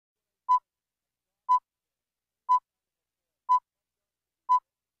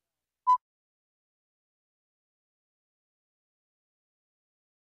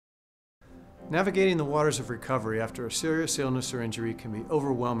Navigating the waters of recovery after a serious illness or injury can be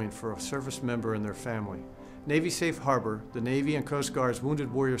overwhelming for a service member and their family. Navy Safe Harbor, the Navy and Coast Guard's Wounded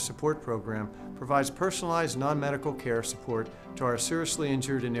Warrior Support Program, provides personalized non-medical care support to our seriously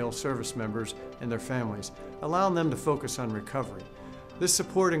injured and ill service members and their families, allowing them to focus on recovery. This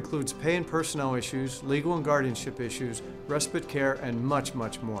support includes pay and personnel issues, legal and guardianship issues, respite care, and much,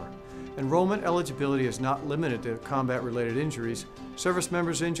 much more. Enrollment eligibility is not limited to combat-related injuries. Service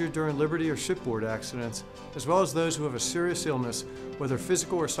members injured during Liberty or shipboard accidents, as well as those who have a serious illness, whether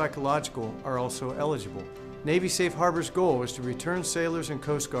physical or psychological, are also eligible. Navy Safe Harbor's goal is to return sailors and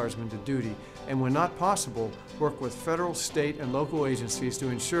Coast Guardsmen to duty, and when not possible, work with federal, state, and local agencies to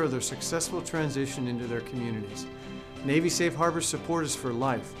ensure their successful transition into their communities. Navy Safe Harbor's support is for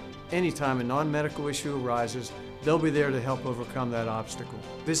life. Anytime a non-medical issue arises, they'll be there to help overcome that obstacle.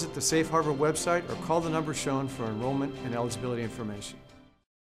 Visit the Safe Harbor website or call the number shown for enrollment and eligibility information.